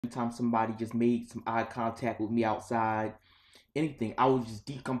time somebody just made some eye contact with me outside, anything, I would just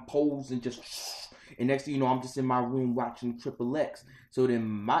decompose and just. And next thing you know, I'm just in my room watching Triple X. So then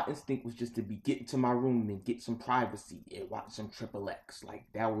my instinct was just to be get into my room and get some privacy and watch some Triple X. Like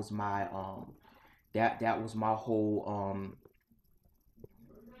that was my that was my whole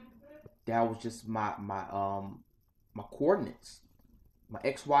that was just my coordinates, my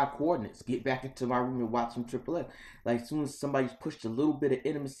XY coordinates. Get back into my room and watch some Triple X. Like as soon as somebody's pushed a little bit of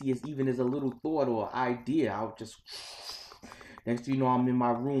intimacy, as even as a little thought or idea, I would just. Next thing you know, I'm in my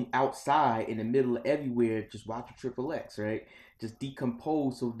room outside in the middle of everywhere, just watching Triple X, right? Just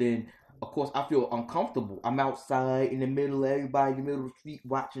decompose. So then, of course, I feel uncomfortable. I'm outside in the middle of everybody in the middle of the street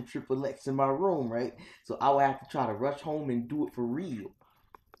watching Triple X in my room, right? So I would have to try to rush home and do it for real,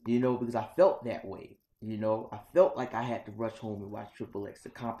 because I felt that way. I felt like I had to rush home and watch Triple X to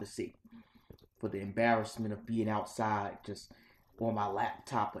compensate for the embarrassment of being outside just on my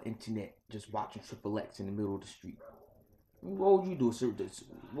laptop or internet, just watching Triple X in the middle of the street. What would you do, sir?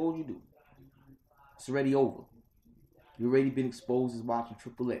 What would you do? It's already over. You already been exposed as watching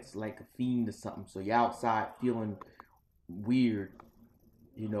Triple X like a fiend or something. So you're outside feeling weird,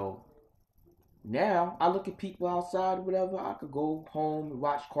 you know. Now I look at people outside or whatever. I could go home and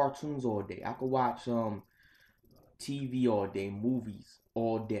watch cartoons all day. I could watch TV all day, movies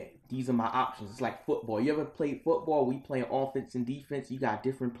all day. These are my options. It's like football. You ever played football? We playing offense and defense. You got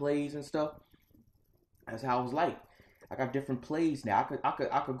different plays and stuff. That's how it's like. I got different plays now.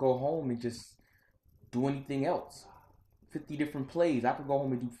 I could go home and just do anything else. 50 different plays. I could go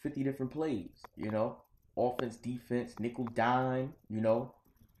home and do . 50 different plays. Offense, defense, nickel, dime.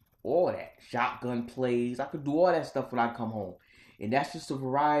 All that. Shotgun plays. I could do all that stuff when I come home. And that's just a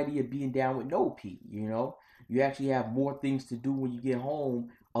variety of being down with no P. You actually have more things to do when you get home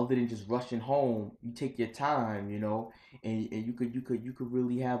other than just rushing home. You take your time, and you could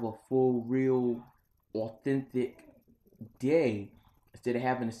really have a full, real, authentic day instead of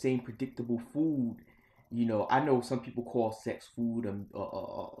having the same predictable food. I know some people call sex food,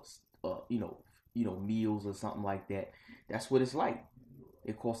 meals or something like that. That's what it's like.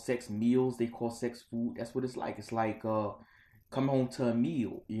 They call sex meals. They call sex food. That's what it's like. It's like come home to a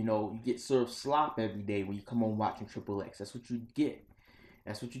meal. You get served slop every day when you come home watching Triple X. That's what you get.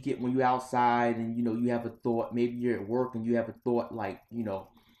 That's what you get when you're outside and you have a thought. Maybe you're at work and you have a thought like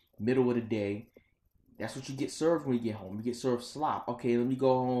middle of the day. That's what you get served when you get home. You get served slop. Okay, let me go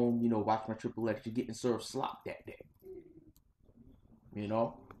home, watch my Triple X. You're getting served slop that day. You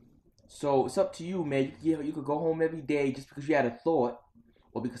know? So it's up to you, man. You could go home every day just because you had a thought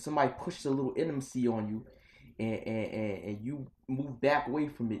or because somebody pushed a little intimacy on you and you move back away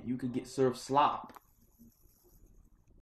from it. You could get served slop.